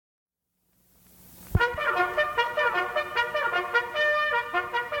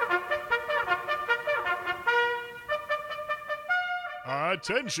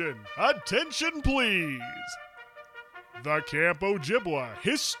Attention, attention please. The Camp Ojibwa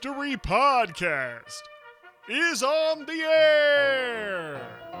History Podcast is on the air.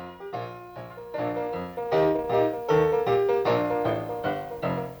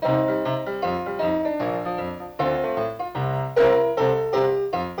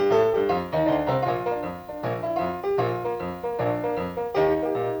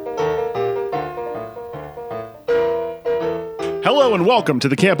 Hello and welcome to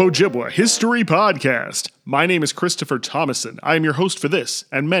the Camp Ojibwa History Podcast. My name is Christopher Thomason. I am your host for this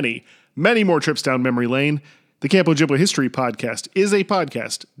and many, many more trips down memory lane. The Camp Ojibwa History Podcast is a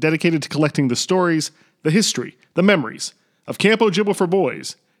podcast dedicated to collecting the stories, the history, the memories of Camp Ojibwa for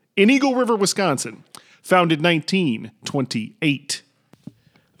Boys in Eagle River, Wisconsin, founded 1928.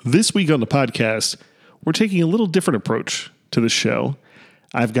 This week on the podcast, we're taking a little different approach to the show.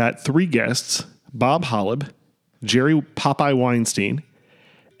 I've got three guests, Bob Holleb, Jerry Popeye Weinstein,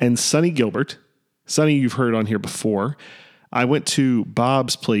 and Sonny Gilbert. Sonny, you've heard on here before. I went to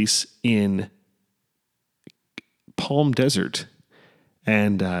Bob's place in Palm Desert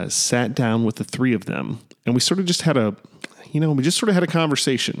and sat down with the three of them. And we sort of just had a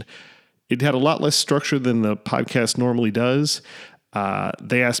conversation. It had a lot less structure than the podcast normally does.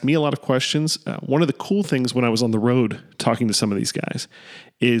 They asked me a lot of questions. One of the cool things when I was on the road talking to some of these guys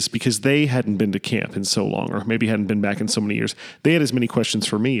is because they hadn't been to camp in so long, or maybe hadn't been back in so many years, they had as many questions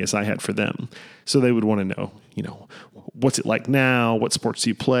for me as I had for them. So they would want to know, what's it like now? What sports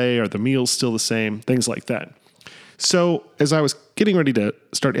do you play? Are the meals still the same? Things like that. So as I was getting ready to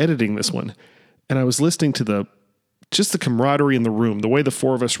start editing this one, and I was listening to the camaraderie in the room, the way the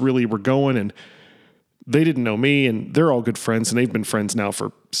four of us really were going, and they didn't know me, and they're all good friends, and they've been friends now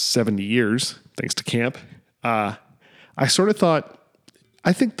for 70 years, thanks to camp. I sort of thought,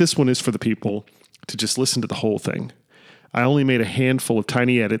 I think this one is for the people to just listen to the whole thing. I only made a handful of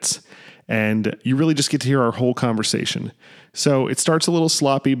tiny edits, and you really just get to hear our whole conversation. So it starts a little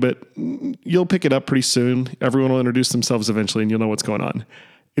sloppy, but you'll pick it up pretty soon. Everyone will introduce themselves eventually, and you'll know what's going on.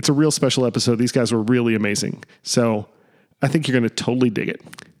 It's a real special episode. These guys were really amazing. So I think you're going to totally dig it.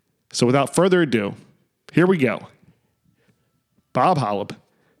 So without further ado, here we go. Bob Holleb,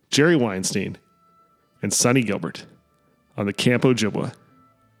 Jerry Weinstein, and Sonny Gilbert on the Camp Ojibwa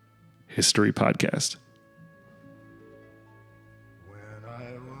History Podcast. When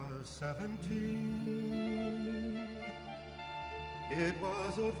I was 17, it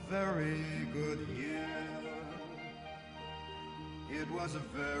was a very good year. It was a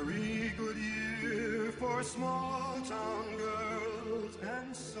very good year for small town girls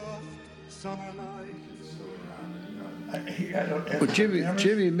and soft summer nights. Well,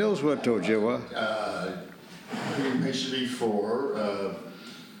 Jimmy Mills went to Ojibwa. He mentioned before,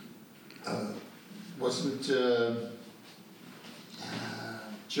 wasn't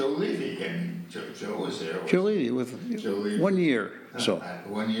Joe Levy? And Joe was there. Joe Levy with 1 year. So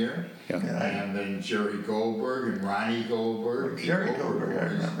 1 year. Yeah. And then Jerry Goldberg and Ronnie Goldberg. Jerry Goldberg, I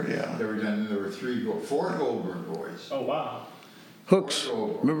remember, yeah. There were four Goldberg boys. Oh, wow. Hooks.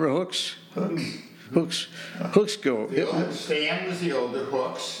 Remember Hooks? Hooks go. Stan was the older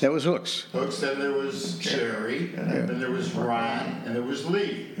Hooks. That was Hooks. Hooks, then there was Jerry, and then there was Ron, and there was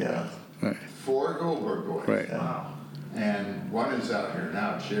Lee. Yeah. Right. Four Goldberg boys. Right. Wow. And one is out here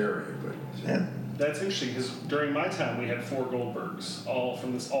now, Jerry. But That's interesting because during my time we had four Goldbergs, all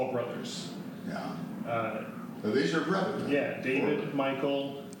brothers. yeah. So these are brothers. Yeah, David,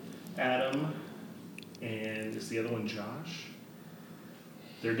 Michael, Adam, and is the other one Josh?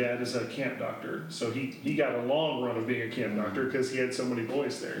 Their dad is a camp doctor, so he got a long run of being a camp doctor because he had so many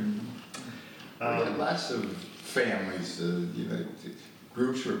boys there. We had lots of families,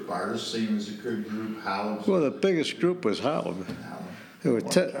 groups were Bartlestein was a good group, Holleb. Well, the biggest group was Holleb. There were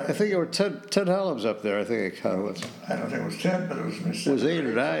I think there were 10 Hollebs up there. I think it counted. I don't think it was 10, but it was 8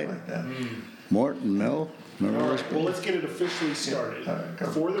 or 9. Like that. Morton, Mel. Remember All those right, well, let's get it officially started. All right, go.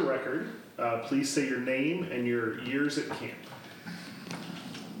 For the record, please say your name and your years at camp.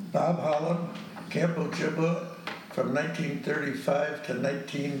 Bob Holleb, Camp Ojibwa, from 1935 to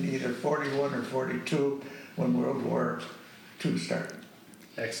either 41 or 42 when World War II started.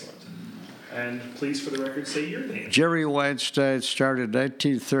 Excellent. And please, for the record, say your name. Jerry Weinstein started in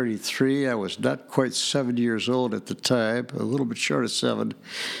 1933. I was not quite 7 years old at the time, a little bit short of 7,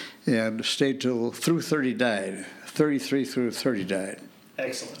 and stayed through 39, 33 through 39.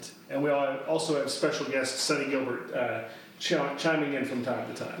 Excellent. And we also have special guest Sonny Gilbert chiming in from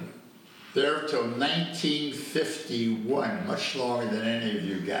time to time. There till 1951, much longer than any of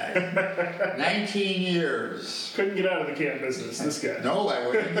you guys. 19 years. Couldn't get out of the camp business, this guy. No, I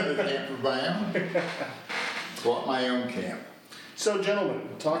went into the camp of my own. Bought my own camp. So, gentlemen,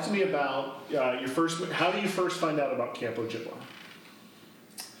 talk to me about your first. How do you first find out about Camp Ojibwa?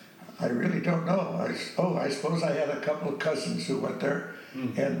 I really don't know. I suppose I had a couple of cousins who went there,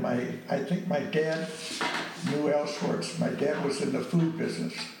 and I think my dad knew Al Schwartz. My dad was in the food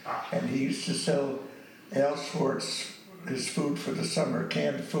business, and he used to sell Al Schwartz his food for the summer,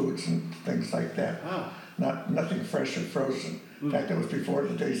 canned foods and things like that. Nothing fresh or frozen. In fact, that was before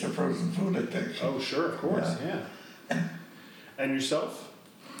the days of frozen food, I think. Oh, sure, of course, yeah. And yourself?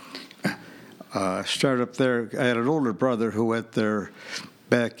 Started up there. I had an older brother who went there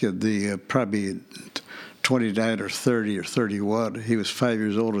back in the probably 29 or 30 or 31. He was 5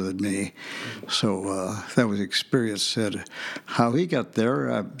 years older than me. So that was experience. And how he got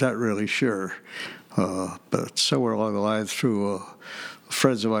there, I'm not really sure. But somewhere along the line, through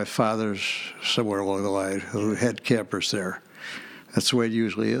friends of my father's, somewhere along the line, who had campers there. That's the way it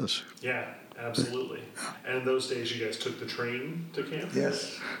usually is. Yeah, absolutely. And in those days, you guys took the train to camp?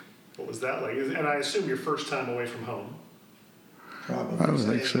 Yes. What was that like? And I assume your first time away from home. Probably. I would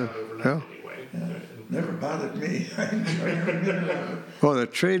think so. Overnight anyway. Yeah. Never bothered me. I enjoyed every minute of it. Well, the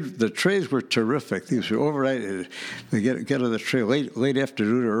trains were terrific. These were overnight. They get on the train late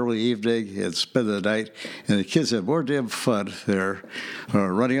afternoon or early evening and spend the night. And the kids had more damn fun there,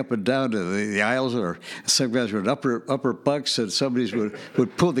 running up and down to the aisles. Or some guys were in upper bunks, and somebody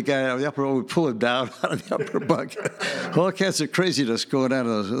would pull the guy out of the upper, would pull him down out of the upper bunk. All kinds of craziness going on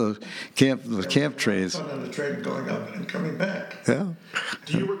in those camp trains. Fun on the train going up and coming back. Yeah.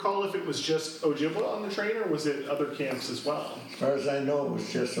 Do you recall if it was just Ojibwa on the train, or was it other camps as well? As far as I know, it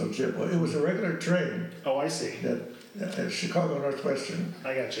was just Ojibwa. It was a regular train Oh, I see. that Chicago Northwestern.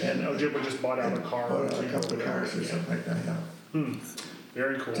 I got you. And Ojibwa just bought out a car. Bought out a couple of cars or something like that. Yeah.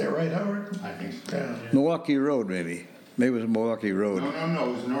 Very cool. Is that right, Howard? I think so. Yeah. Milwaukee Road, maybe. Maybe it was Milwaukee Road. No,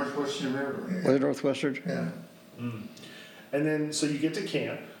 it was Northwestern Railroad. Was it Northwestern? Yeah. And then, so you get to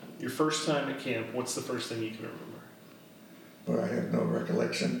camp. Your first time at camp, what's the first thing you can remember? Well, I have no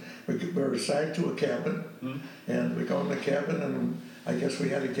recollection. We were assigned to a cabin, and we go in the cabin, and I guess we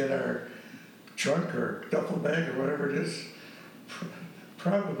had to get our trunk or duffel bag or whatever it is.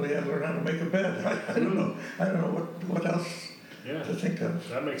 Probably had to learn how to make a bed. I don't know. I don't know what else to think of.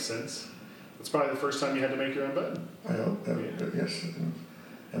 That makes sense. That's probably the first time you had to make your own bed. I hope. Yes.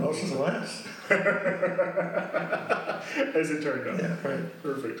 And also the last. As it turned out. Yeah, right.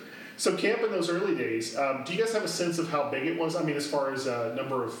 Perfect. So camp in those early days, do you guys have a sense of how big it was? I mean, as far as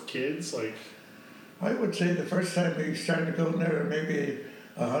number of kids, like... I would say the first time we started to go in there, maybe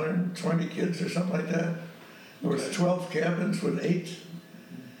 120 kids or something like that. There was 12 cabins with 8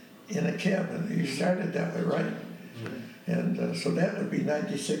 in a cabin. You started that way, right? And so that would be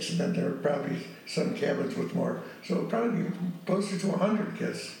 96, and then there were probably some cabins with more. So it would probably be closer to 100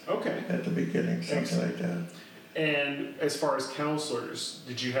 kids at the beginning, something like that. And as far as counselors,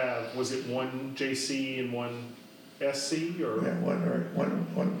 was it one JC and one SC? Or? Yeah,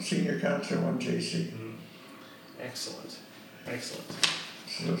 one senior counselor, one JC. Excellent.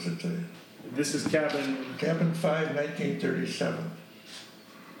 So those are This is cabin 5, 1937.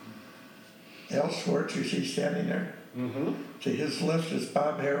 Al Schwartz, you see standing there. To his left is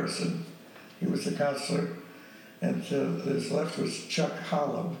Bob Harrison. He was the counselor. And to his left was Chuck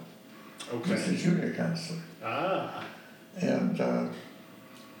Holleb. He was the junior counselor. And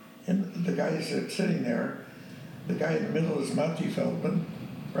the guys that are sitting there, the guy in the middle is Monty Feldman,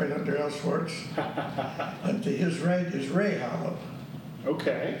 right under Al Schwartz. And to his right is Ray Holleb.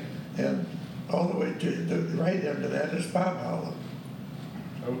 Okay. And all the way to the right end of that is Bob Holleb.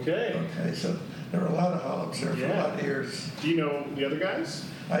 Okay, so there were a lot of Hollebs there for a lot of years. Do you know the other guys?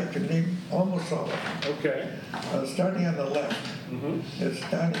 I can name almost all of them. Okay. Starting on the left is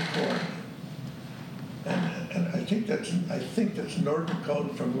Donnie Corn. And I think that's Norton Cohn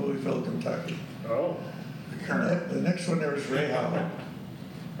from Louisville, Kentucky. Oh. And the next one there is Ray Holleb.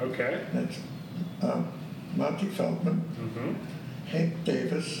 Okay. That's Monty Feldman, Hank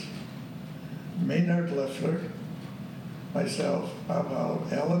Davis, Maynard Leffler, myself, Bob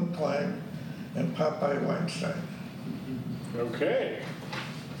Holleb, Alan Klein, and Popeye Weinstein. Okay.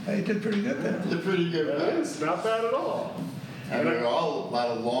 Hey, did pretty good there. Did pretty good. That is not bad at all. And they're all a lot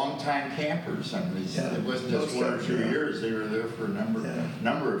of long-time campers. I mean, it wasn't just 1 or 2 years. They were there for a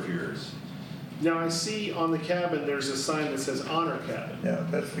number of years. Now I see on the cabin there's a sign that says Honor Cabin. Yeah,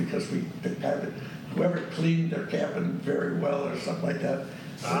 that's because whoever cleaned their cabin very well or something like that.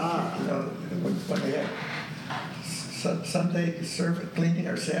 You know, when they had Sunday cleaning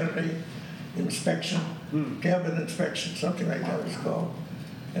or Saturday inspection, cabin inspection, something like that was called.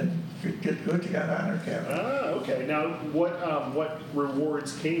 And if you did good, you got Honor Cabin. Okay. Now, what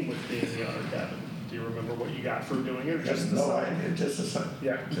rewards came with being the Honor Cabin? Do you remember what you got for doing it? Or just the no sign? idea, just the sign.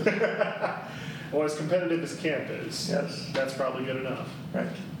 Yeah. Well, as competitive as camp is, Yes. that's probably good enough. Right.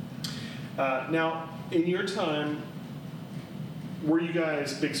 Now, in your time, were you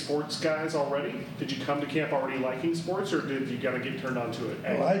guys big sports guys already? Did you come to camp already liking sports, or did you kind of get turned on to it?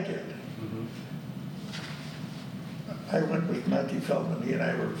 Well, I did. I went with Monty Feldman. He and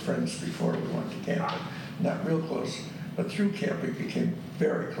I were friends before we went to camp. Not real close, but through camp we became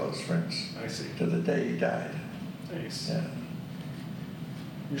very close friends. I see. To the day he died. Nice. Yeah.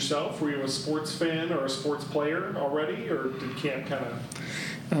 Yourself, were you a sports fan or a sports player already, or did camp kind of...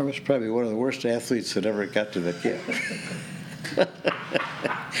 I was probably one of the worst athletes that ever got to the camp.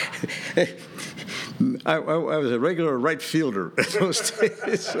 I was a regular right fielder in those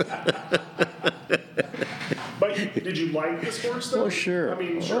days. But did you like the sports, though? Oh, sure. I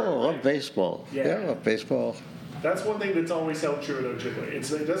mean, sure. Oh, I love baseball. Yeah. Yeah, I love baseball. That's one thing that's always held true at Ojibwa.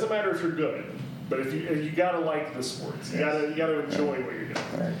 It doesn't matter if you're good, but if you gotta like the sports. You gotta enjoy what you're doing.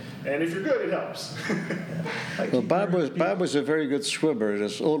 Right. And if you're good, it helps. Well, Bob was a very good swimmer, and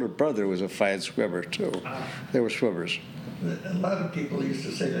his older brother was a fine swimmer too. They were swimmers. A lot of people used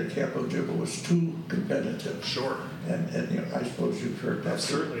to say that Camp Ojibwa was too competitive. Sure. And you know, I suppose you've heard that. I've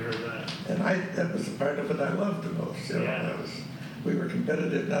certainly heard that. And that was the part of it I loved the most. You know, Yeah. we were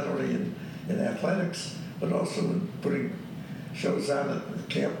competitive not only in athletics, but also in putting shows on at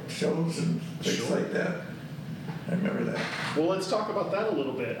camp shows and things Sure. like that. I remember that. Well, let's talk about that a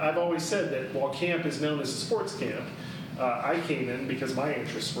little bit. I've always said that while camp is known as a sports camp, I came in because my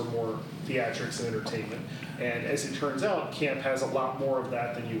interests were more theatrics and entertainment. And as it turns out, camp has a lot more of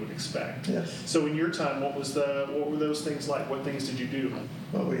that than you would expect. Yes. So in your time, what were those things like? What things did you do?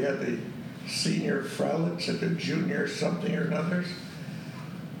 Well, we had the senior frolics and the junior something or others.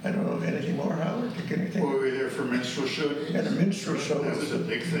 I don't know anything more, Howard. Anything? Well, we were there for minstrel show days. And a minstrel show That was a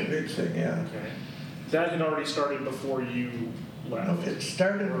big thing. Big thing, yeah. Okay. That had already started before you No, left. it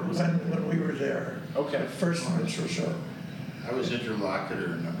started when we were there. Okay. The first minstrel show. I was interlocutor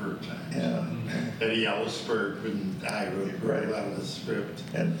a number of times. Yeah. Eddie Ellisberg and I wrote Right. a lot of the script.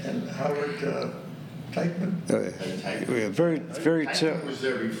 And Howard Teichman. Yeah, very Tyson was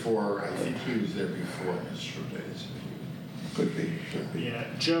there before. I think he was there before minstrel days. Could be. Yeah.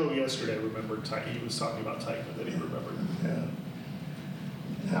 Joe yesterday remembered he was talking about Teichman that he remembered.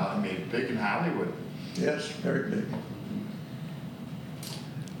 Yeah. Now, I mean, big in Hollywood. Yes, very big.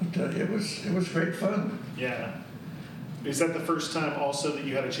 But it was great fun. Yeah. Is that the first time also that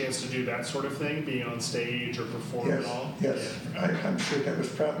you had a chance to do that sort of thing, being on stage or perform Yes, at all? yes. I'm sure that was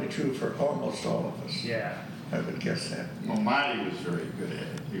probably true for almost all of us. Yeah. I would guess that. Well, Monty was very good at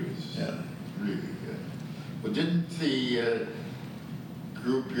it. He was really good. Well, didn't the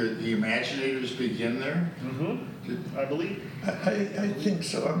group, the Imaginators, begin there? Mm-hmm. I believe. I think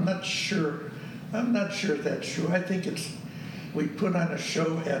so. I'm not sure. I'm not sure if that's true. I think we put on a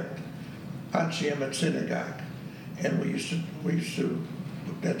show at Ojibwa Synagogue, and we used to.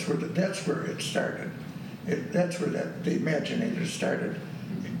 That's where it started. That's where the Imaginators started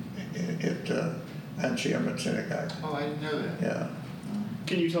at Ojibwa Synagogue. Oh, I didn't know that. Yeah.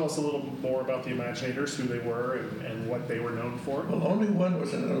 Can you tell us a little more about the Imaginators, who they were and what they were known for? Well, only one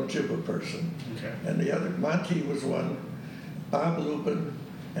was an Ojibwa person, Okay. and the other, Monty was one, Bob Lubin,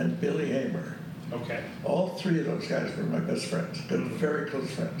 and Billy Hamer. Okay. All three of those guys were my best friends, good, very close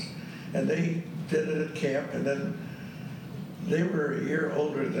friends. And they did it at camp, and then they were a year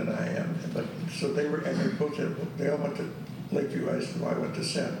older than I am, but so they were, and they all went to Lakeview High School. I went to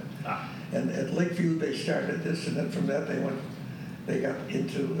Sen. And at Lakeview they started this, and then from that they got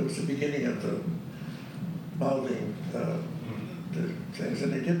into, it was the beginning of the mouthing the things,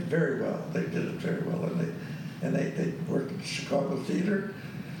 and they did very well. They did it very well, and they worked at the Chicago Theater,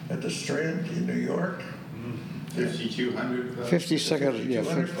 at the Strand in New York. 5,200. 52nd, yeah,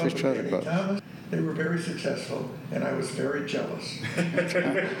 5200 They were very successful, and I was very jealous.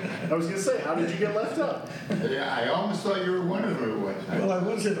 I was going to say, how did you get left out? Yeah, I almost thought you were one of them at one time. Well, I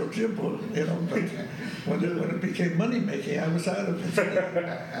was at Ojibwa, you know, but when it became money making, I was out of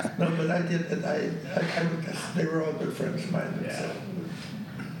it. No, but I did. They were all good friends of mine. Yeah. So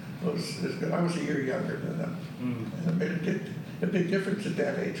it was good. I was a year younger than them, and it made a big difference at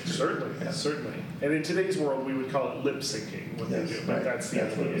that age. Certainly, Yeah. certainly. And in today's world, we would call it lip syncing, what Yes, they do. But right. that's the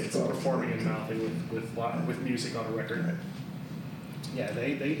That's what idea. it's It's called. performing and mouthing with music on a record. Right. Yeah,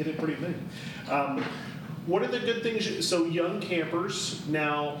 they hit it pretty big. What are the good things? So young campers,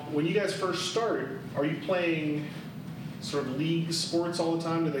 now, when you guys first start, are you playing sort of league sports all the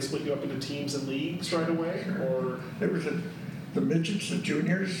time? Do they split you up into teams and leagues right away? Sure. Or There was the midgets, the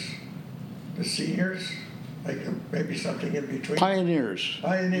juniors, the seniors, like maybe something in between. Pioneers.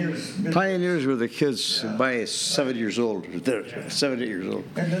 Pioneers were the kids by 7 years old. They're 7, 8 years old.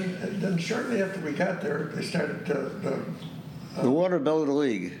 And then shortly after we got there, they started The Watermelon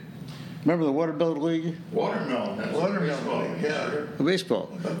League. Remember the Watermelon League? Watermelon. That's Watermelon League, yeah. The baseball.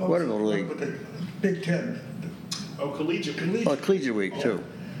 Watermelon League. With the Big Ten. Collegiate. Oh, Collegiate Week, too.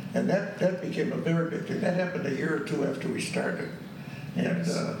 And that became a very big thing. That happened a year or two after we started. And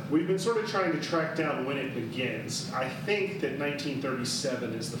We've been sort of trying to track down when it begins. I think that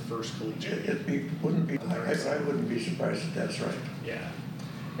 1937 is the first collegiate. I wouldn't be surprised if that's right. Yeah.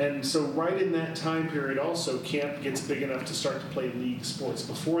 And so right in that time period also, camp gets big enough to start to play league sports.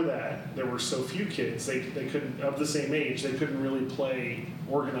 Before that, there were so few kids, they couldn't, of the same age, they couldn't really play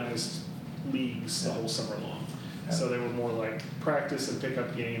organized leagues the whole summer long. Yeah. So they were more like practice and pick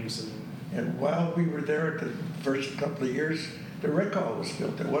up games. And while we were there the first couple of years, the rec hall was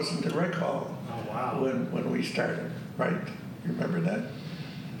built. There wasn't a rec hall when we started, right? You remember that?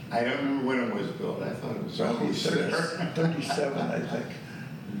 I don't remember when it was built. I thought it was Probably 37, I think.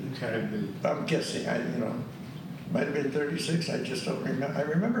 Okay. I'm guessing. Might have been 36. I just don't remember. I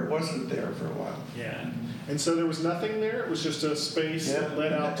remember it wasn't there for a while. Yeah. And so there was nothing there? It was just a space that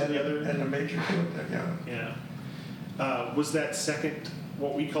led out to the other... And a major field there, yeah. Yeah. Was that second,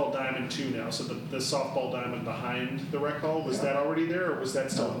 what we call Diamond 2 now, so the softball diamond behind the rec hall, was that already there, or was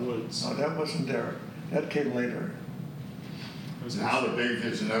that still in Woods? No, that wasn't there. That came later. Now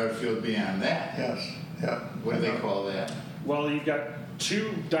there's another field beyond that. Yes, yeah. What do they call that? Well, you've got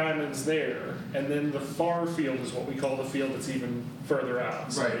 2 diamonds there, and then the far field is what we call the field that's even further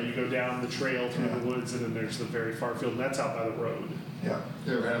out. So right. You go down the trail through the woods, and then there's the very far field, and that's out by the road. Yeah.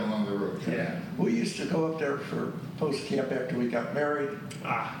 They're right along the road. Yeah. We used to go up there for post-camp after we got married,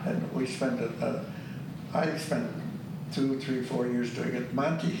 and we spent I spent 2, 3, 4 years doing it.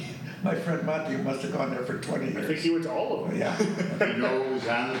 My friend Monty must have gone there for 20 years. I think he went to all of them. Yeah. You know what was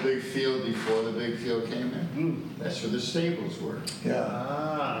on the big field before the big field came in? That's where the stables were.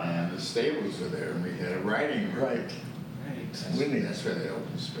 Yeah. And the stables were there, and we had a riding room. Right. Winnie. That's where they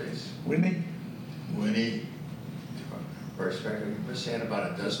open space. Winnie, horseback, we must have had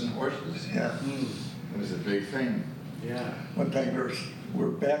about a dozen horses. yeah. It was a big thing. Yeah. One time we're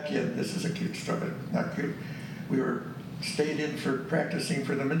back in, this is a cute story, not cute. We stayed in for practicing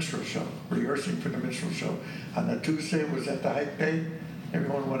for the minstrel show, rehearsing for the minstrel show. On a Tuesday was at the hike day.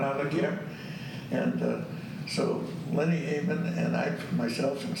 Everyone went out of camp. And so Lenny Heyman and I,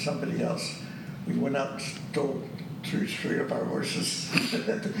 myself and somebody else, we went out and stole 3 of our horses.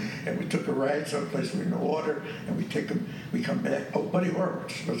 And we took a ride someplace, we were in the water, and we come back. Oh, Buddy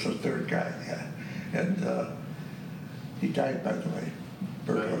Horwitz was the third guy, yeah. And he died, by the way.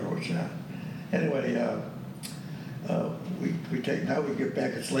 Bert Horwitz, yeah. Anyway, now we get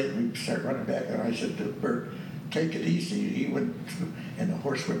back, it's late, and we start running back, and I said to Bert, take it easy. He went, and the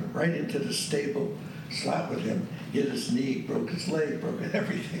horse went right into the stable slot with him, hit his knee, broke his leg, broke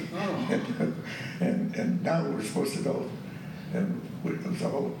everything. Oh. And now we're supposed to go, and it was a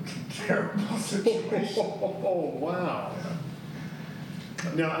whole terrible situation. Oh, wow.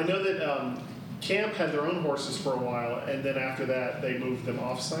 Yeah. Now, I know that camp had their own horses for a while, and then after that, they moved them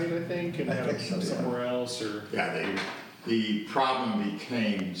off-site, I think, and had them somewhere else, or... Yeah, the problem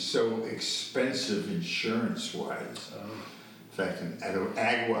became so expensive insurance-wise. Oh. In fact, at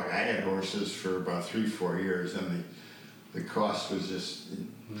Agawak, I had horses for about 3-4 years, and the cost was just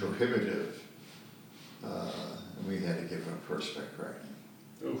prohibitive. And we had to give up horseback riding.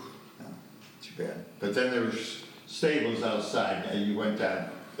 Oof. No, too bad. But then there was stables outside, and you went down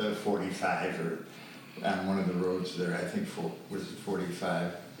the 45 or on one of the roads there, I think, was it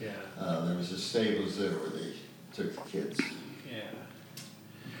 45? Yeah. There was the stables there where they took the kids. Yeah.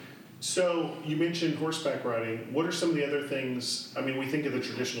 So you mentioned horseback riding. What are some of the other things? I mean, we think of the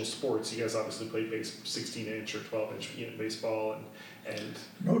traditional sports. You guys obviously played 16-inch or 12-inch, baseball and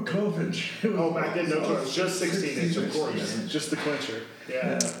no 12-inch. Oh, back then no 12. Just 16-inch, of course. Just the clincher.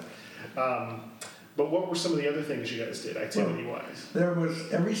 Yeah. But what were some of the other things you guys did, activity-wise? There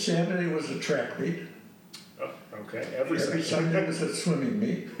was every Saturday was a track meet. Oh, okay. Every Sunday was a swimming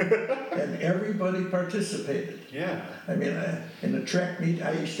meet, and everybody participated. Yeah. I mean, in the track meet,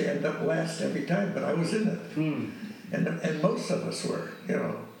 I used to end up last every time, but I was in it. And most of us were,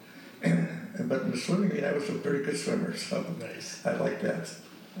 But in the swimming meet, I was a pretty good swimmer, so nice. I liked that.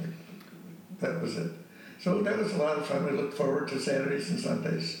 That was it. So that was a lot of fun. We looked forward to Saturdays and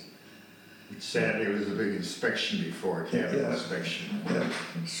Sundays. Saturday was a big inspection before cabin inspection. Yeah,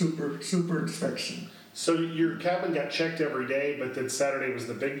 super inspection. So your cabin got checked every day, but then Saturday was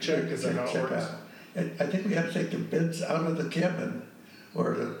the big check? Is that how it works? I think we had to take the beds out of the cabin,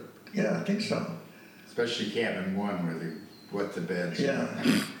 I think so. Especially cabin 1 where they wet the beds. Yeah.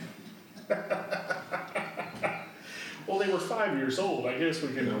 Well, they were 5 years old. I guess we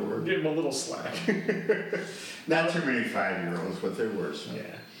can give them a little slack. Not too many 5-year-olds, but there were some. Yeah.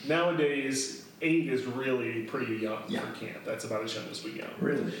 Nowadays, 8 is really pretty young Yeah. for camp. That's about as young as we go.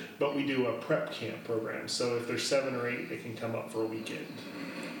 Really? But we do a prep camp program. So if they're 7 or 8, they can come up for a weekend.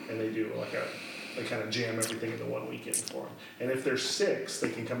 And they do they kind of jam everything into one weekend for them. And if they're 6, they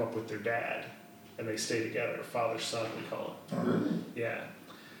can come up with their dad. And they stay together. Father, son, we call it. Oh, really? Yeah.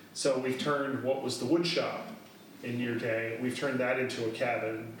 So we've turned what was the wood shop in your day, we've turned that into a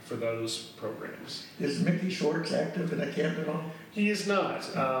cabin for those programs. Is Mickey Schwartz active in a camp at all? He is not.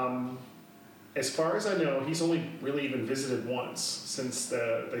 As far as I know, he's only really even visited once since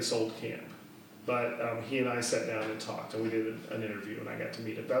they sold camp. But he and I sat down and talked, and we did an interview, and I got to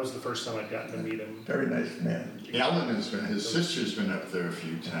meet him. That was the first time I'd gotten to meet him. Very nice man. Alan his sister's been up there a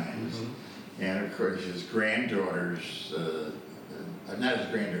few times. Mm-hmm. And of course his granddaughters, not his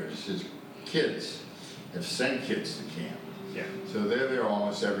granddaughters, his kids have sent kids to camp. Yeah. So they're there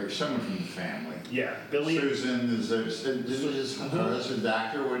almost someone from the family. Yeah. Billy. Susan, is his husband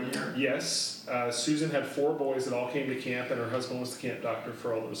doctor 1 year? Yes. Susan had 4 boys that all came to camp, and her husband was the camp doctor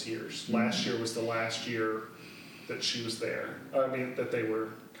for all those years. Mm-hmm. Last year was the last year that she was there. That they were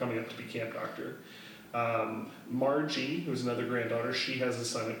coming up to be camp doctor. Margie, who's another granddaughter, she has a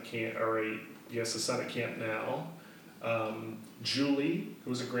son at camp, a son at camp now. Julie, who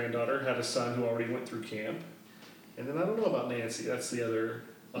was a granddaughter, had a son who already went through camp. And then I don't know about Nancy, that's the other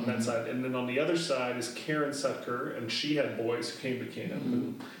on that side. And then on the other side is Karen Sutker, and she had boys who came to camp.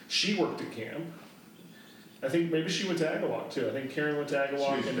 And she worked at camp. I think maybe she went to Agawak too. I think Karen went to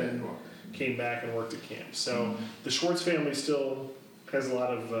Agawak and then came back and worked at camp. So the Schwartz family still has a lot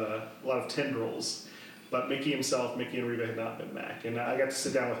of tendrils. But Mickey and Reba had not been back. And I got to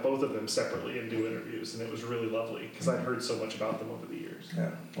sit down with both of them separately and do interviews, and it was really lovely because I'd heard so much about them over the years.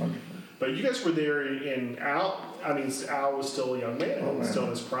 Yeah, wonderful. But you guys were there in Al. I mean, Al was still a young man. He was still in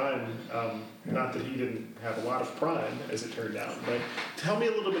his prime. Not that he didn't have a lot of prime, as it turned out. But tell me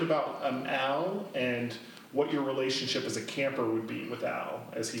a little bit about Al and what your relationship as a camper would be with Al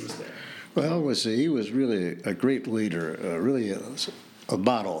as he was there. Well, he was really a great leader, really a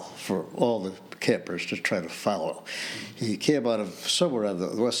model for all the campers to try to follow. He came out of somewhere on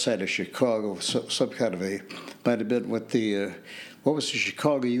the west side of Chicago, some kind of might have been with the, what was the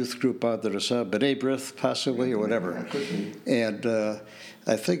Chicago youth group out there, B'nai B'rith possibly, or whatever. And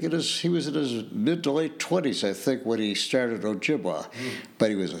I think he was in his mid to late 20s, I think, when he started Ojibwa. But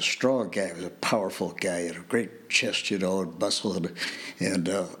he was a strong guy, he was a powerful guy, he had a great chest, and muscle. And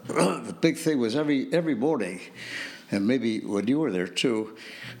the big thing was every morning, and maybe when you were there too,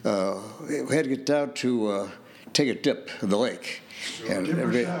 we had to get down to take a dip in the lake. And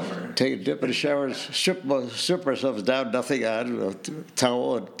take a dip in the shower, strip ourselves down, nothing on, a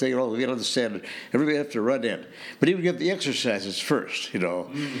towel, and take it all. We understand everybody have to run in. But he would give the exercises first,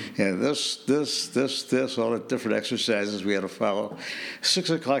 And this, all the different exercises we had to follow. 6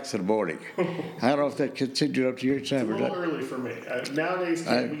 o'clock in the morning. I don't know if that continued up to your time or not. It's a little early for me. Nowadays,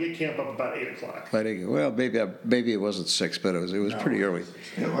 we get camp up about 8 o'clock. Well, maybe it wasn't 6, but it was pretty early.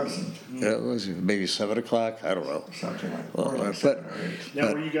 It wasn't. It was maybe 7 o'clock. I don't know. Something like Well, that.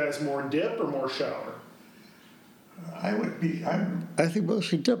 Now, were you guys more dip or more shower? I think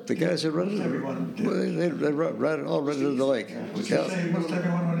mostly dip. The guys that run it, everyone dip. they all run into the lake. Would you say most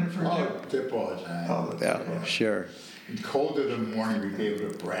everyone went in for a dip? Dip all the time. Yeah, sure. And cold in the morning, we'd be able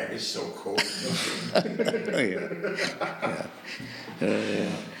to brag, it's so cold.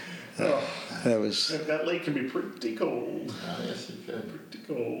 That was. That lake can be pretty cold. Yes, it could. Pretty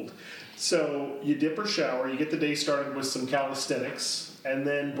cold. So you dip or shower. You get the day started with some calisthenics, and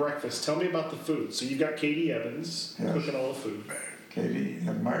then breakfast. Tell me about the food. So you've got Katie Evans cooking all the food. Katie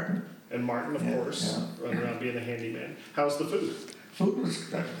and Martin. And Martin, of course, running around being a handyman. How's the food? Food was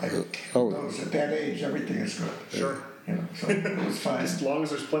good. At that age, everything is good. Sure. So it was fine. As long as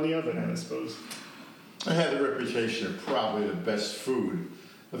there's plenty of it, I suppose. I had the reputation of probably the best food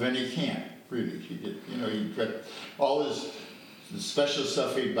of any camp, really. He got all his special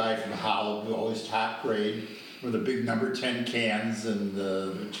stuff he'd buy from Holleb, all his top grade, with the big number 10 cans,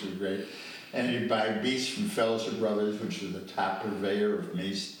 which were great. And he'd buy beets from Fellowship Brothers, which was the top purveyor of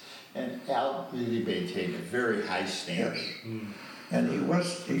meats. And Al really maintained a very high standard. Yes. And he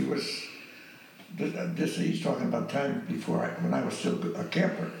was. He's talking about time before when I was still a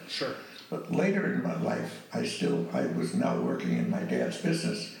camper. Sure. But later in my life, I was now working in my dad's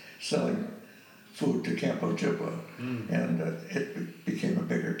business, selling food to Camp Ojibwa, and it became a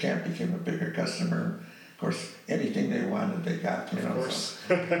bigger camp, became a bigger customer. Of course, anything they wanted, they got. Of course.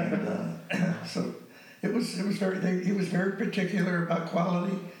 So It was very. He was very particular about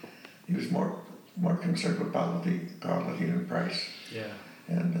quality. He was more concerned with quality than price. Yeah.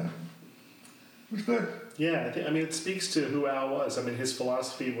 And it was good. Yeah, I mean, it speaks to who Al was. I mean, his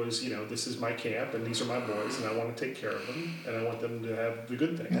philosophy was, this is my camp, and these are my boys, and I want to take care of them, and I want them to have the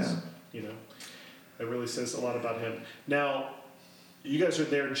good things. Yeah. It really says a lot about him. Now, you guys are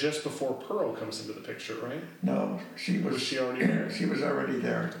there just before Pearl comes into the picture, right? No, she was. Was she already there? She was already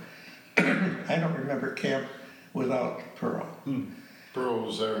there. I don't remember camp without Pearl. Pearl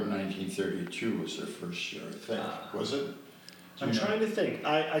was there in 1932, was her first year, I think. Was it? I'm trying to think.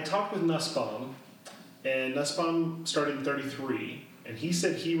 I talked with Nussbaum, and Nussbaum started in 33, and he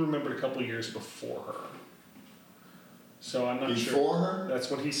said he remembered a couple years before her. So I'm not sure. Before her?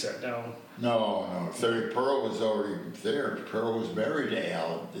 That's what he said. Now, No. Pearl was already there. Pearl was married to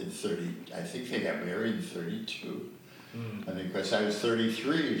Al in 30. I think they got married in 32. I think because I was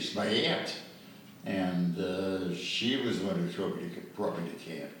 33, she's my aunt. And she was the one who brought me to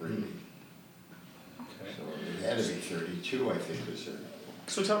camp, really. okay. So it had to be 32, I think, was her.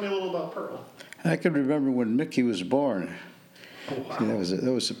 So tell me a little about Pearl. I can remember when Mickey was born. Oh, wow. See,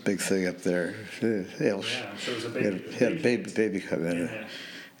 that was a big thing up there. I'm sure it was a baby. Had a baby come in, Yeah.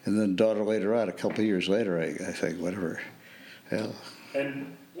 and then daughter later on. A couple of years later, I think, whatever. Hell.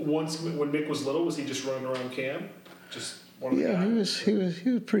 And when Mick was little, was he just running around camp? Just one of the Yeah, guys? he was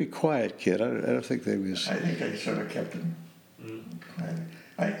a pretty quiet kid. I don't think they was. I think they sort of kept him.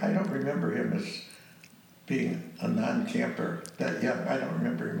 I don't remember him as being a non-camper that young. I don't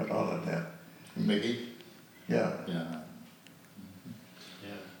remember him at all at that. Mickey? Yeah. Yeah.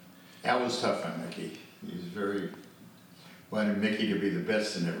 Yeah. Al was tough on Mickey. He was wanted Mickey to be the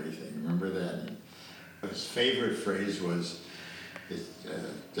best in everything. Remember that? And his favorite phrase was, it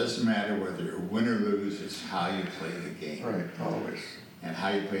doesn't matter whether you win or lose, it's how you play the game. Right, always. And how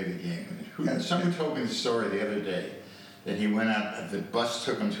you play the game. And someone told me the story the other day that he went out, the bus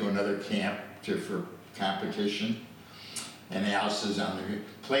took him to another camp for competition, and Al says on the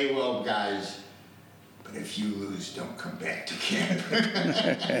play well, guys, but if you lose, don't come back to camp.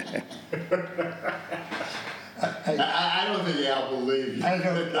 I don't think Al believed you.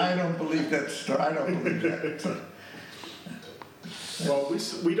 I don't believe that story. I don't believe that. Well,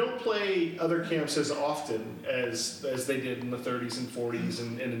 we don't play other camps as often as they did in the 30s and 40s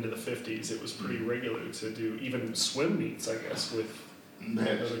and into the 50s. It was pretty regular to do even swim meets, I guess, with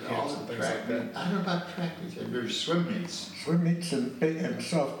other camps and things like that. I don't know about track meets. There's swim meets. Swim meets and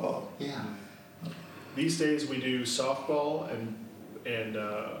softball. Yeah. These days we do softball and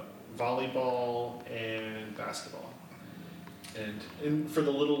volleyball and basketball. And for the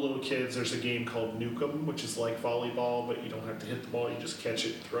little kids, there's a game called Nukem, which is like volleyball, but you don't have to hit the ball. You just catch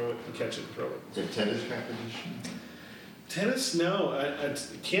it, throw it, and catch it, and throw it. Is it tennis competition? Tennis, no.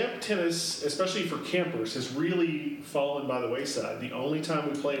 Camp tennis, especially for campers, has really fallen by the wayside. The only time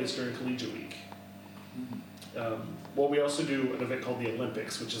we play is during collegiate week. Well, we also do an event called the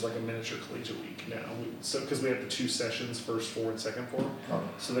Olympics, which is like a miniature collegiate week now. Because we have the 2 sessions, first four and second four. Oh.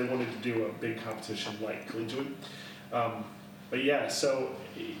 So they wanted to do a big competition like collegiate week. But yeah, so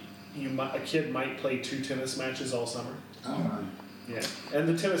a kid might play 2 tennis matches all summer. Oh, Yeah, and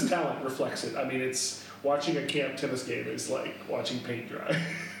the tennis talent reflects it. I mean, it's watching a camp tennis game is like watching paint dry.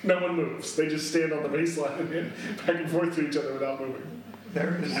 No one moves. They just stand on the baseline and hit back and forth to each other without moving.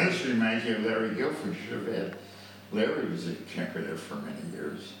 This reminds me of Larry Guilford. You should have had. Larry was a camper there for many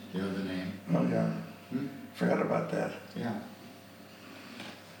years. You know the name? Oh, yeah. Forgot about that. Yeah.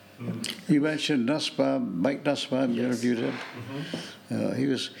 You mentioned Nussbaum, Mike Nussbaum. You Yes. interviewed him.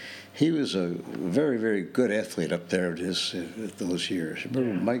 Mm-hmm. He was a very, very good athlete up there those years.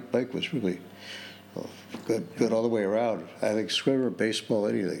 Remember, Mike was really good all the way around. I think swimmer, baseball,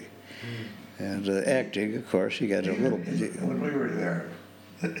 anything. And acting, of course, he got a little. When we were there,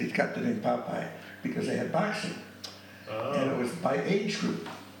 he got the name Popeye because they had boxing. And it was by age group.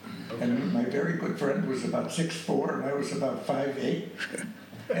 Okay. And my very good friend was about 6'4", and I was about 5'8".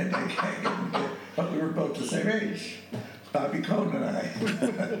 But we were both the same age, Bobby Cohn and I.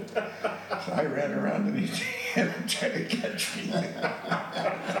 So I ran around and he tried to catch me.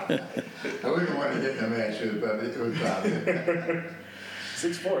 I wouldn't want to get in a match with Bobby.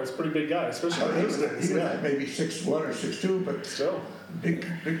 6'4", that's a pretty big guy, especially in those days. He was like maybe 6'1" or 6'2", but Still. big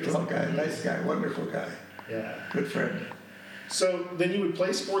tall guy, nice guy, wonderful guy, Yeah. good friend. So then you would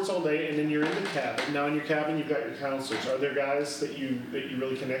play sports all day, and then you're in the cabin. Now in your cabin, you've got your counselors. Are there guys that you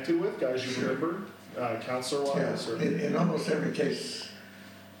really connected with? Guys you remember, counselor-wise? Yeah, Or? in almost every case,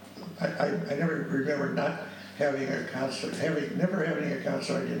 I never remember not having a counselor, never having a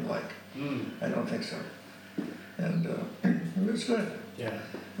counselor I didn't like. I don't think so. And it was good. Yeah.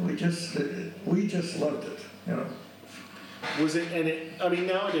 We just loved it, you know. Was it? And it. I mean,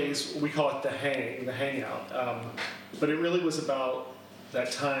 nowadays we call it the hangout. But it really was about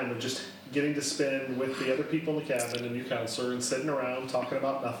that time of just getting to spend with the other people in the cabin, a new counselor, and sitting around talking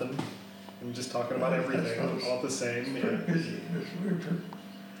about nothing, and just talking about everything, all the same. Pretty busy.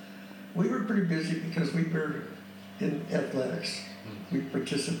 We were pretty busy because we were in athletics. We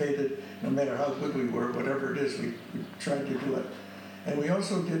participated, no matter how good we were, whatever it is, we tried to do it. And we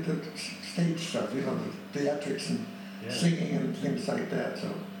also did the stage stuff, you know, the theatrics and singing and things like that.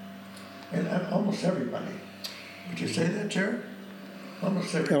 So, and almost everybody. Would you say that, Jared?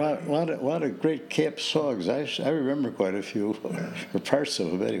 Almost everybody. A lot of great camp songs. I remember quite a few, or parts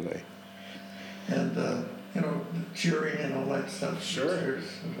of them anyway. And you know, cheering and all that stuff. Sure.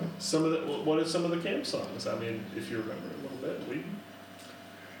 What are some of the camp songs? I mean, if you remember a little bit,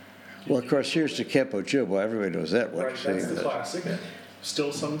 Well, of course, here's to Camp Ojibwa. Everybody knows that one. Right, that's the classic.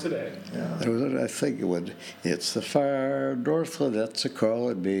 Still sung today. Yeah. I think it would. It's the far northland that's a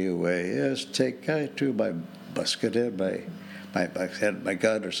calling me away. Yes, take I to my musket and my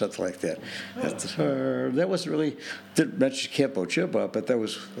gun or something like that. That wasn't really, didn't mention Camp Ojibwa, but there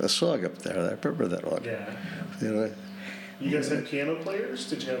was a song up there. I remember that one. Yeah. You know, you guys had piano players?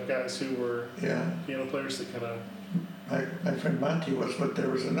 Did you have guys who were piano players that kind of... My friend Monty was, but there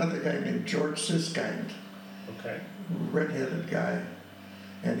was another guy named George Siskind. Okay. Red-headed guy.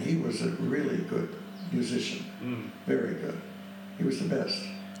 And he was a really good musician. Very good. He was the best.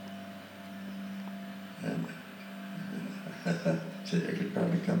 And so I could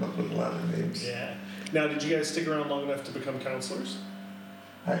probably come up with a lot of names. Yeah. Now, did you guys stick around long enough to become counselors?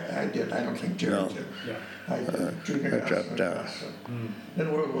 I did. I don't think Jerry did. Yeah. I did. Junior I dropped out.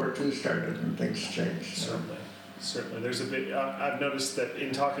 Then World War II started and things changed. Certainly. There's a big... I've noticed that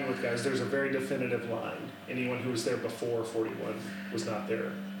in talking with guys, there's a very definitive line. Anyone who was there before 41 was not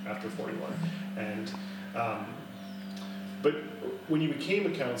there after 41. And... but when you became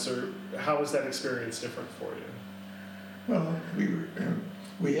a counselor, how was that experience different for you? Well,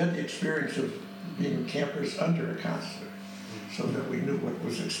 we had the experience of being campers under a counselor, so that we knew what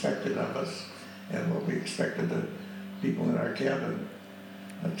was expected of us and what we expected the people in our cabin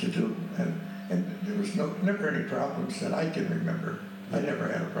to do. And there was never any problems that I can remember. I never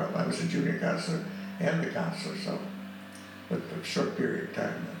had a problem. I was a junior counselor and the counselor, so but a short period of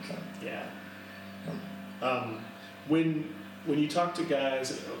time. So. Yeah. When you talk to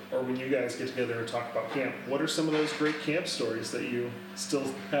guys, or when you guys get together and talk about camp, what are some of those great camp stories that you still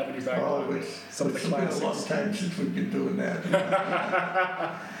have in your back pocket? Some of the classics. It's been a long time since we've been doing that.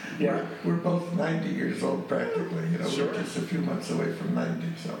 We're both 90 years old practically. You know, we're just a few months away from 90.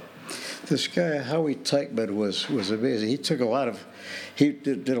 So. This guy Howie Teichman was amazing. He took he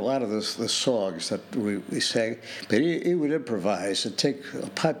did a lot of the songs that we sang, but he would improvise and take a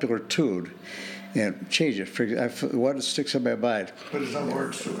popular tune and change it. One that sticks in my mind. Put some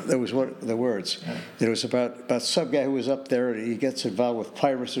words to it. There was the words. Yeah. It was about some guy who was up there and he gets involved with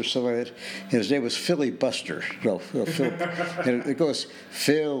pirates or something like that. And his name was Philly Buster. No, Phil. And it goes,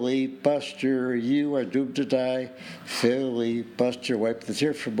 Philly Buster, you are doomed to die. Philly Buster, wipe the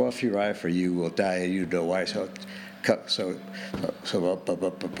tear from off your eye, for you will die and you know why.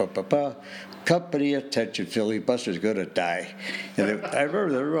 Company attention, Philly Buster's gonna die. And I remember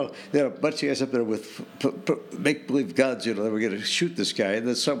there were a bunch of guys up there with make-believe guns, you know, they were gonna shoot this guy, and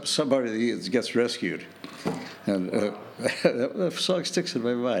then somebody gets rescued. And that song sticks in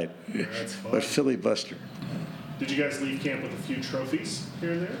my mind. Yeah, that's fun. But Philly Buster. Did you guys leave camp with a few trophies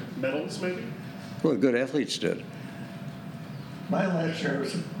here and there? Medals, maybe? Well, good athletes did. My last year I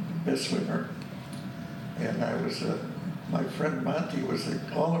was the best swimmer, and I was my friend Monty was the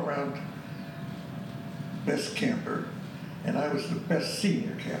all-around best camper, and I was the best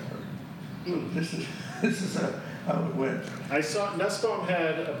senior camper. So this is how it went. I saw Nussbaum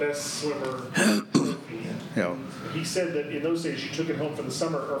had a best swimmer trophy. Yeah. He said that in those days you took it home for the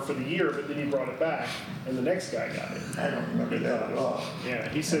summer or for the year, but then he brought it back, and the next guy got it. I don't remember that at all. Yeah,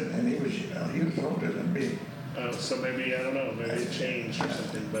 he said, and he was older than me. So maybe I don't know, maybe it changed or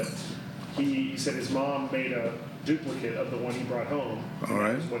something. But he said his mom made a duplicate of the one he brought home. All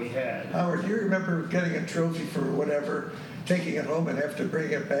right. That was what he had. Howard, do you remember getting a trophy for whatever, taking it home and have to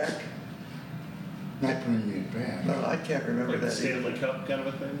bring it back? Not bringing it back. No, I can't remember like that. The Stanley Cup kind of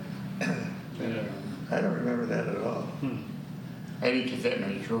a thing. Yeah. I don't remember that at all. I didn't get that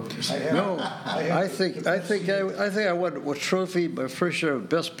many trophies. I think I won a trophy my first year of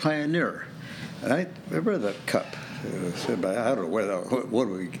best pioneer. And I remember that cup. I don't know where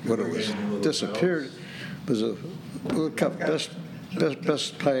it was disappeared. It was a cup best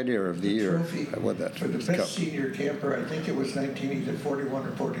Best pioneer of the year. Trophy I won that for the cup. best senior camper. I think it was 1941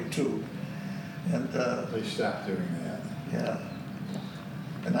 or 42, and They stopped doing that. yeah.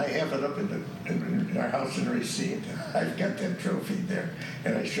 And I have it up in our house in Racine. I've got that trophy there,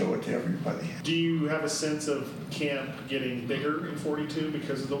 and I show it to everybody. Do you have a sense of camp getting bigger in 42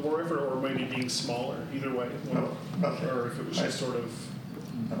 because of the war effort, or maybe being smaller? Either way, No, nothing. or if it was just sort of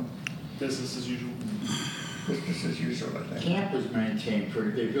No, business as usual. business as usual, I think. Camp was maintained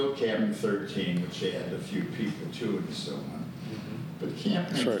pretty, they built cabin 13, which they had a few people to and so on. But camp,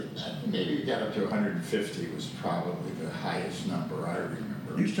 That's right. maybe it got up to 150 was probably the highest number I remember.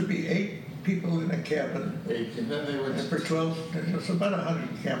 Used to be 8 people in a cabin, And then they went and for 12, there was about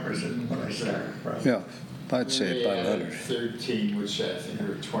 100 campers in when I started. Probably. Yeah, I'd say they about added 100. 13, which I think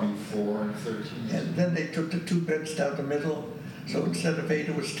were 24 and 13. And then they took the 2 beds down the middle, so instead of 8,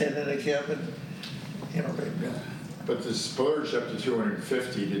 it was 10 in a cabin. You know, But the splurge up to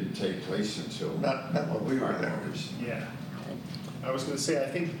 250 didn't take place until not when we were there. Yeah. I was going to say, I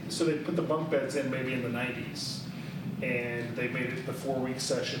think, so they put the bunk beds in maybe in the 90s, and they made it the 4-week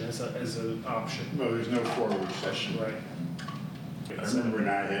session as an option. No, there's no 4-week session. Right. I remember when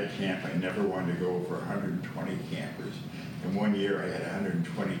I had camp, I never wanted to go over 120 campers. And one year I had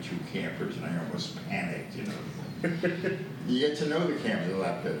 122 campers, and I almost panicked, you know. You get to know the campers a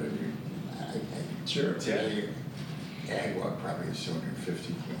lot better. Sure. Today, Agawam probably has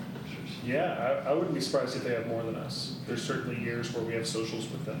 250 campers or something. Yeah, I wouldn't be surprised if they have more than us. There's certainly years where we have socials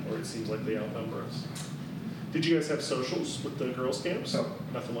with them where it seems like they outnumber us. Did you guys have socials with the girls' camps? No.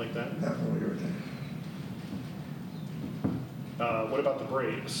 Nothing like that? Not when we were there. What about the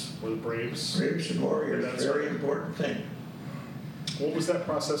Braves? Were the Braves? Braves and Warriors, That's very right. important thing. What was that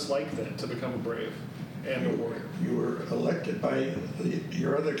process like then to become a Brave and a Warrior? You were elected by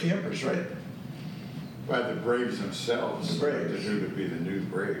your other campers, right? By the Braves themselves. The Braves. Who would be the new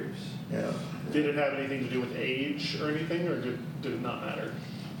Braves. Yeah. Did it have anything to do with age or anything, or did it not matter?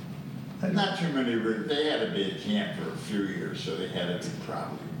 Not too many, they had to be at camp for a few years, so they had to be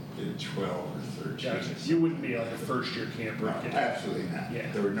probably 12 or 13. Gotcha. You wouldn't be like a first-year camper. No, absolutely not.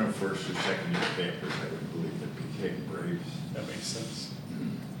 Yeah. There were no first or second year campers, I would believe, that became Braves. That makes sense.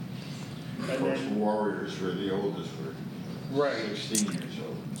 Of And course, then- Warriors were the oldest, were Right. 16 years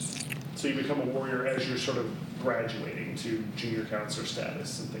old. So you become a Warrior as you're sort of graduating to junior counselor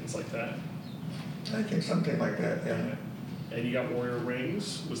status and things like that. I think something like that, yeah. And you got Warrior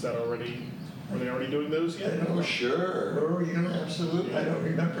rings. Was that already? Were they already doing those yet? I don't Oh, know. sure. Were you? Absolutely. I don't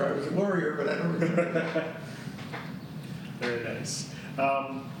remember. I was a Warrior, but I don't remember that. Very nice.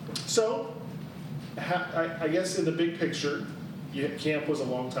 So, I guess in the big picture, camp was a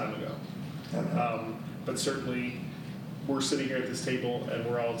long time ago. But certainly, we're sitting here at this table and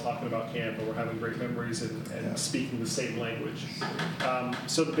we're all talking about camp and we're having great memories and Yeah. speaking the same language.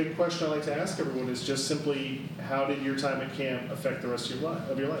 So the big question I like to ask everyone is just simply, how did your time at camp affect the rest of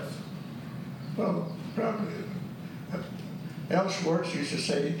your life? Well, probably. Al Schwartz used to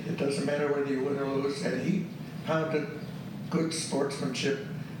say, it doesn't matter whether you win or lose, and he pounded good sportsmanship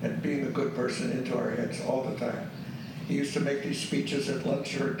and being a good person into our heads all the time. He used to make these speeches at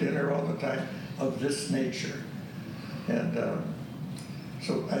lunch or at dinner all the time of this nature. And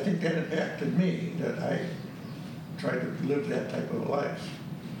so I think that impacted me, that I tried to live that type of a life.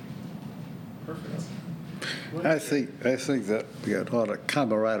 Perfect. I think that we got a lot of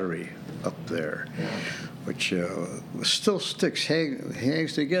camaraderie up there, which still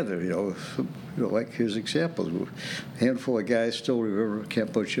hangs together. You know, like his examples. A handful of guys still remember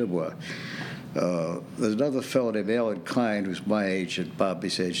Camp Ojibwa. There's another fellow named Alan Klein, who's my age and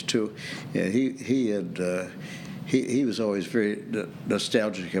Bobby's age too, and he was always very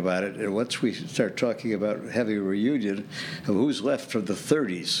nostalgic about it. And once we start talking about having a reunion of who's left from the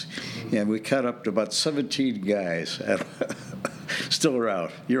 30s, and we cut up to about 17 guys still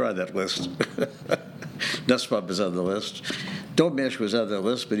around. You're on that list. Nussbaum is on the list. Domesh was on the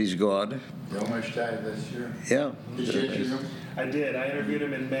list, but he's gone. Domesh died this year. Yeah. Did you interview him? I did. I interviewed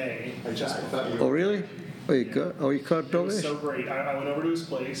him in May. I thought you Oh, really? Oh, you caught It was Domesh? so great. I went over to his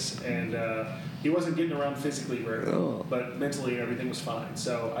place, and he wasn't getting around physically very well, Oh. but mentally everything was fine.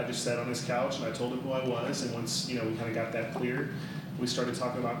 So I just sat on his couch, and I told him who I was, and once we kind of got that cleared, we started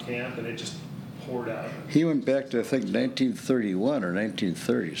talking about camp, and it just poured out. He went back to, I think, 1931 or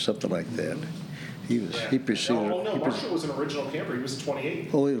 1930, something like that. He preceded. Oh, no, Marshall was an original camper. He was a 28.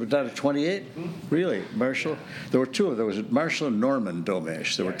 Oh, he was down at 28? Really? Marshall? There were two of them. There was Marshall and Norman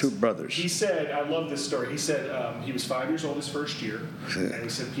Domesh. There were two brothers. He said, I love this story. He said he was 5 years old his first year. And he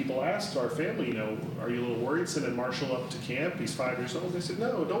said, people asked our family, are you a little worried sending Marshall up to camp? He's 5 years old. They said,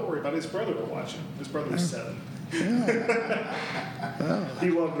 no, don't worry about it. His brother will watch him. His brother was 7. He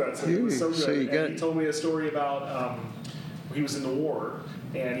loved that. So it was so good. So you And he told me a story about he was in the war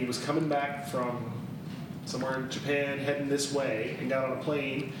and he was coming back from somewhere in Japan, heading this way, and got on a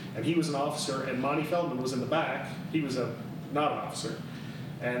plane. And he was an officer, and Monty Feldman was in the back. He was not an officer,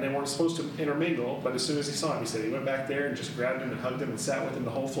 and they weren't supposed to intermingle. But as soon as he saw him, he said he went back there and just grabbed him and hugged him and sat with him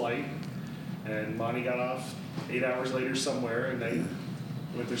the whole flight. And Monty got off 8 hours later somewhere, and they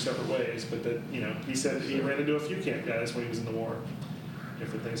went their separate ways. But that, he said he ran into a few camp guys when he was in the war.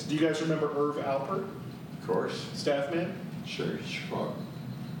 Different things. Do you guys remember Irv Alpert, Of course. staff man? Sure, Chicago.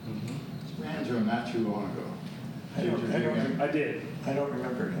 Ran into him not too long ago. I did. I don't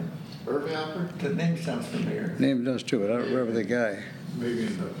remember him. Irv Alpert? The name sounds familiar. Name does too, but I don't remember the guy. Maybe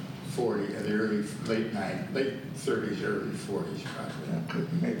in the late 30s, early 40s, probably. Yeah, could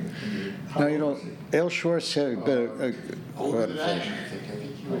be maybe. Now, Al Schwartz had a bit of... Older than that, I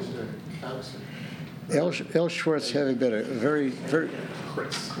think he was a counselor. Al Schwartz having been a very, very,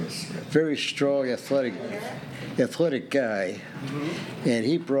 very strong athletic guy, and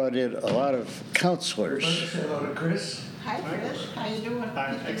he brought in a lot of counselors. Everybody say hello to Chris. Hi, Chris. How you doing?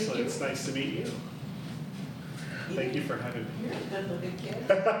 Hi, Good to meet excellent. you. It's nice to meet you. Thank you for having me. You're a good-looking kid.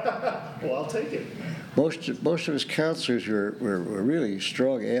 Well, I'll take it. Most of his counselors were really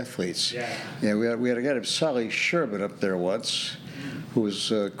strong athletes. Yeah. Yeah, we had a guy named Solly Sherman up there once, who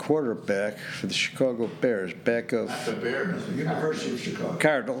was quarterback for the Chicago Bears, back of Not the Bears. The University of Chicago.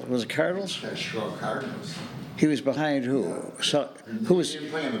 Cardinals. Was it Cardinals? Yeah, Chicago Cardinals. He was behind who? Who was? He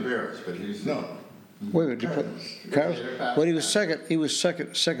didn't play in the Bears, but he was. No. Wait a minute, Cardinals? Well, he was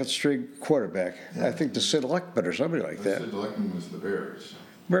second string quarterback. Yeah. I think to Sid Luckman or somebody like that. Sid Luckman was the Bears.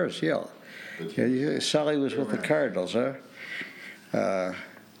 Bears, yeah. Solly was with the Cardinals, huh?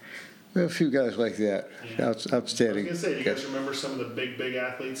 We have a few guys like that. Yeah. Outstanding. I was gonna say, do you guys remember some of the big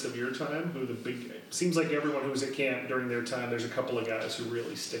athletes of your time? Seems like everyone who was at camp during their time, there's a couple of guys who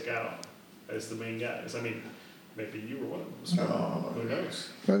really stick out as the main guys. I mean, maybe you were one of them. No. Who knows?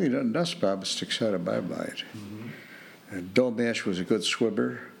 Well, Nuss Bob sticks out of my mind. Bill Mash was a good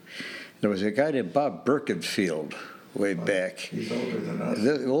swimmer. There was a guy named Bob Birkenfield way back. He's older than us.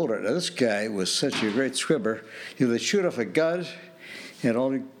 Now, this guy was such a great swimmer. They'd shoot off a gun, and all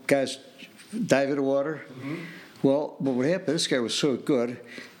the guys dive in the water. Well, but what happened, this guy was so good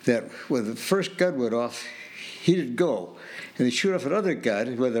that when the first gun went off, he didn't go. And they shoot off another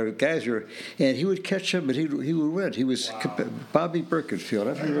gun where the guys were, and he would catch him, and he would win. He was Bobby Birkenfield.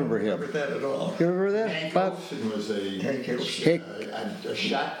 I remember him. I don't remember that at all. You remember that? Hank Bob? Olson was a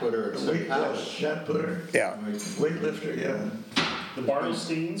shot putter at some Weight college. shot putter. Yeah. Weightlifter, yeah. The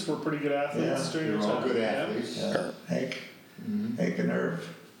Bartelsteins were pretty good athletes Yeah. during They their were all time. good Yeah. athletes. Yeah. Hank and Irv.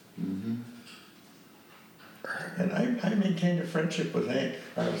 And I maintained a friendship with Hank,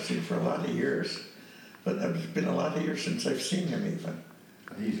 obviously, for a lot of years. But it's been a lot of years since I've seen him even.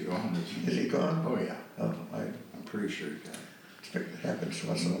 He's gone. Is he gone? Oh, yeah. Oh, I I'm pretty sure he got. expect it happens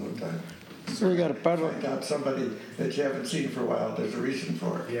to us all the time. So we got a Bartle. Find out somebody that you haven't seen for a while, there's a reason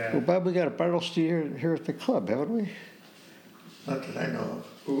for it. Yeah. Well, Bob, we got a Bartlestein here at the club, haven't we? Not that I know of.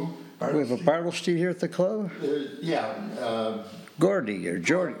 Who? We have a Bartlestein here at the club? Gordy or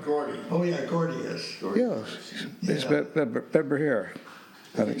Jordy. Gordy. Oh, yeah, Gordy is. Yeah, he's a member here.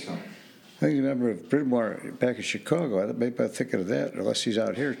 I think so. I think he's a member of Brynmore back in Chicago. Maybe I'm thinking of that, unless he's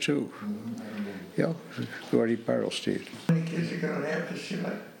out here too. Yeah, Gordy Bartlestein. How many kids are going to have this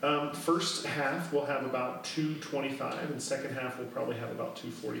year? First half we'll have about 225, and second half we'll probably have about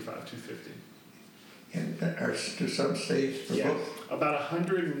 245, 250. And do some stay for Yeah, both? about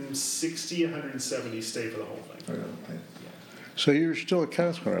 160, 170 stay for the whole thing. So you're still a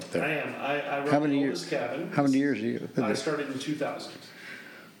counselor up I there? am. I run How many the years? oldest cabin. How many years have you been I there? started in 2000.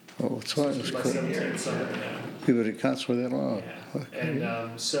 Oh, it's long. It's my 17th summer now. You've been a counselor that long? Yeah.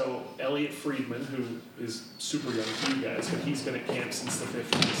 And so Elliot Friedman, who is super young to you guys, but he's been at camp since the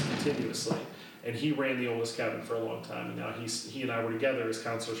 50s continuously. And he ran the oldest cabin for a long time, and now he and I were together as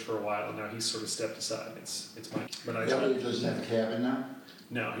counselors for a while, and now he's sort of stepped aside. It's mine. But Elliot doesn't have a cabin now?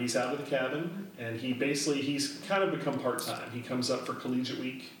 No, he's out of the cabin, and he's kind of become part-time. He comes up for collegiate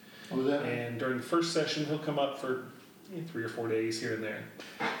week, What was that? and during the first session, he'll come up for 3 or 4 days here and there.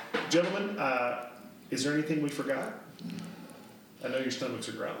 Gentlemen, is there anything we forgot? I know your stomachs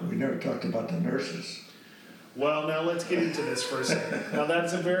are growling. We never talked about the nurses. Well, now let's get into this for a second. Now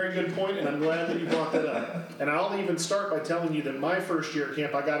that's a very good point, and I'm glad that you brought that up. And I'll even start by telling you that my first year at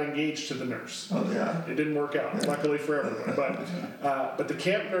camp, I got engaged to the nurse. Oh, yeah? It didn't work out, luckily for everyone. But the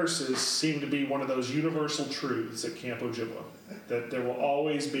camp nurses seem to be one of those universal truths at Camp Ojibwa. that there will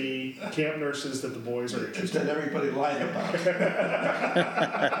always be camp nurses that the boys are interested That everybody lied about.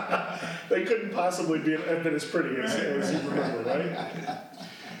 They couldn't possibly have been as pretty as you remember, right?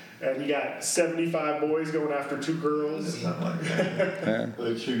 And you got 75 boys going after 2 girls. Something like that. Were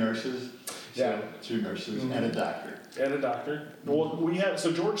there 2 nurses? Yeah. So 2 nurses and a doctor. And a doctor. Well,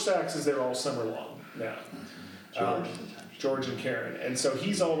 so George Sachs is there all summer long now. George and Karen. And so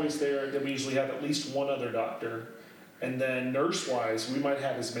he's always there. Then we usually have at least one other doctor. And then nurse-wise, we might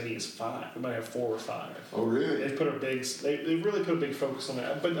have as many as 5. We might have 4 or 5. Oh, really? They really put a big focus on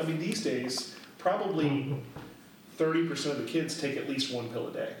that. But I mean, these days, probably 30% of the kids take at least 1 pill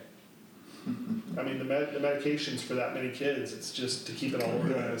a day. I mean, the medications for that many kids, it's just to keep it all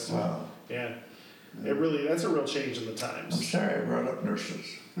organized. Wow. Yeah. That's a real change in the I'm times. sorry I brought up nurses.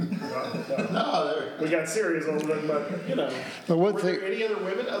 No, We got serious on them, but But one were thing, there any other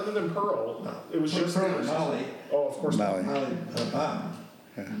women other than Pearl? No. It was just Pearl and nurses. Molly. Oh, of course. Molly. Molly Baum.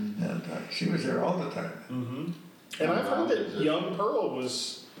 And she was there all the time. Mm-hmm. And I've heard that young Pearl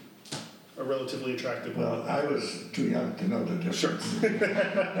was a relatively attractive Well, woman. I was too young to know the difference.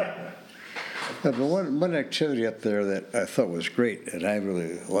 but one activity up there that I thought was great and I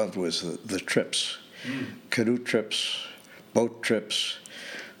really loved was the trips. Canoe trips, boat trips.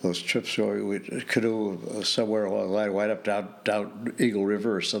 Those trips where we'd canoe somewhere along the line, wind up down Eagle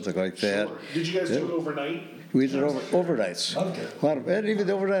River or something like that. Sure. Did you guys do it overnight? We did overnights. Loved it. And even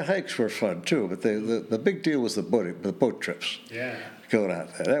the overnight hikes were fun too. But the big deal was the boat trips Yeah. going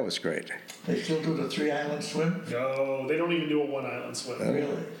out there. That was great. They still do the 3-island swim? No, they don't even do a 1-island swim.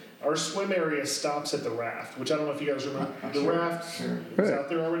 Really? Our swim area stops at the raft, which I don't know if you guys remember. The raft Sure. is out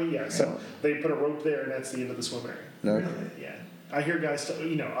there already. Yeah. So they put a rope there, and that's the end of the swim area. No? Really? Yeah. I hear guys,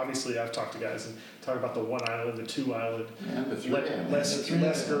 obviously I've talked to guys and talk about the 1-island, the 2-island, And the 3-island. less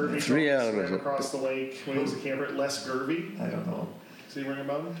Gervy. 3-island was swam a- across the lake when he was a camper. Les Gervy. I don't know. See ring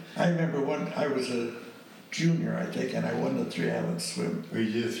about him? I remember I was a junior, I think, and I won the 3-island swim. We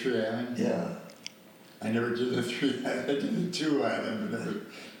did the 3-island? Yeah. I never did the 3-island. I did the 2-island, but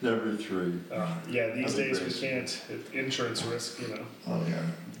never 3. Yeah, these That'd be days we great. can't. Insurance risk, Oh, yeah.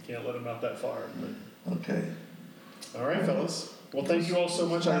 can't let them out that far. But. Okay. All right, fellas. Well, thank you all so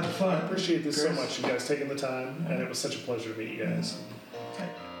much. I It was fun. appreciate this so Chris. much, you guys taking the time, and it was such a pleasure to meet you guys.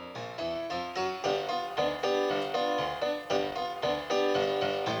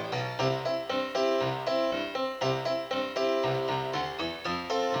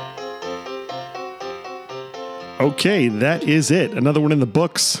 Okay, that is it. Another one in the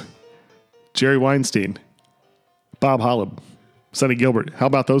books. Jerry Weinstein, Bob Holleb, Sonny Gilbert. How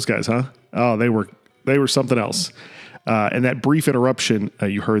about those guys, huh? Oh, they were something else. And that brief interruption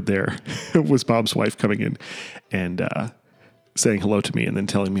you heard there was Bob's wife coming in and saying hello to me and then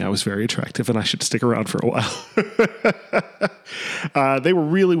telling me I was very attractive and I should stick around for a while. They were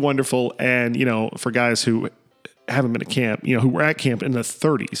really wonderful. And, for guys who haven't been at camp, who were at camp in the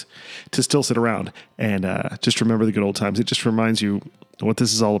 30s, to still sit around and just remember the good old times. It just reminds you what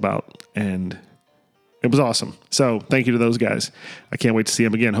this is all about. And it was awesome. So thank you to those guys. I can't wait to see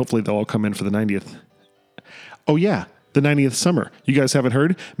them again. Hopefully they'll all come in for the 90th. Oh, yeah, the 90th summer. You guys haven't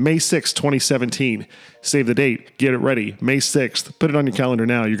heard? May 6th, 2017. Save the date. Get it ready. May 6th. Put it on your calendar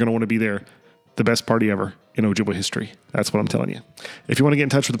now. You're going to want to be there. The best party ever in Ojibwa history. That's what I'm telling you. If you want to get in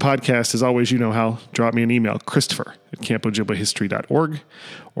touch with the podcast, as always, you know how. Drop me an email, Christopher@campojibwahistory.org,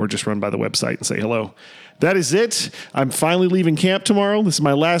 or just run by the website and say hello. That is it. I'm finally leaving camp tomorrow. This is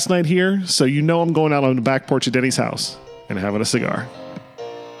my last night here, so I'm going out on the back porch of Denny's house and having a cigar.